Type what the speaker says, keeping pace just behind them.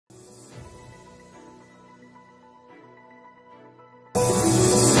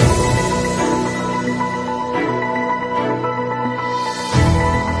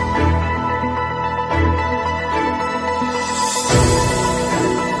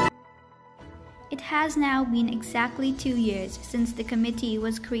It has now been exactly 2 years since the committee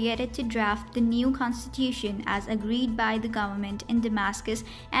was created to draft the new constitution as agreed by the government in Damascus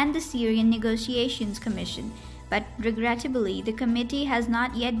and the Syrian Negotiations Commission. But regrettably, the committee has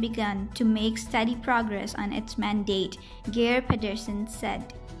not yet begun to make steady progress on its mandate, Geir Pedersen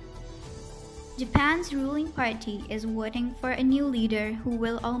said. Japan's ruling party is voting for a new leader who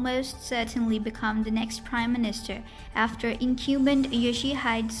will almost certainly become the next prime minister after incumbent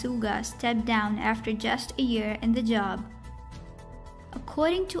Yoshihide Suga stepped down after just a year in the job.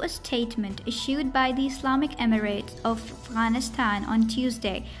 According to a statement issued by the Islamic Emirates of Afghanistan on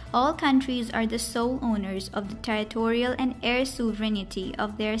Tuesday, all countries are the sole owners of the territorial and air sovereignty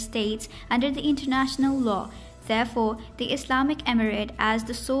of their states under the international law. Therefore, the Islamic Emirate, as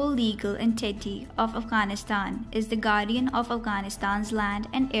the sole legal entity of Afghanistan, is the guardian of Afghanistan's land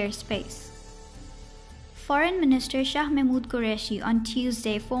and airspace. Foreign Minister Shah Mahmood Qureshi on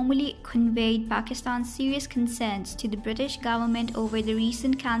Tuesday formally conveyed Pakistan's serious concerns to the British government over the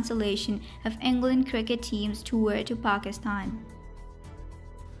recent cancellation of England cricket team's tour to Pakistan.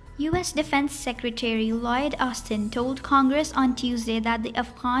 U.S. Defense Secretary Lloyd Austin told Congress on Tuesday that the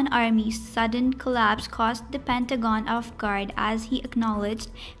Afghan army's sudden collapse caught the Pentagon off guard as he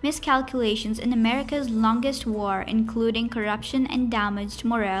acknowledged miscalculations in America's longest war, including corruption and damaged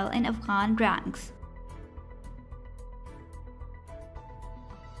morale in Afghan ranks.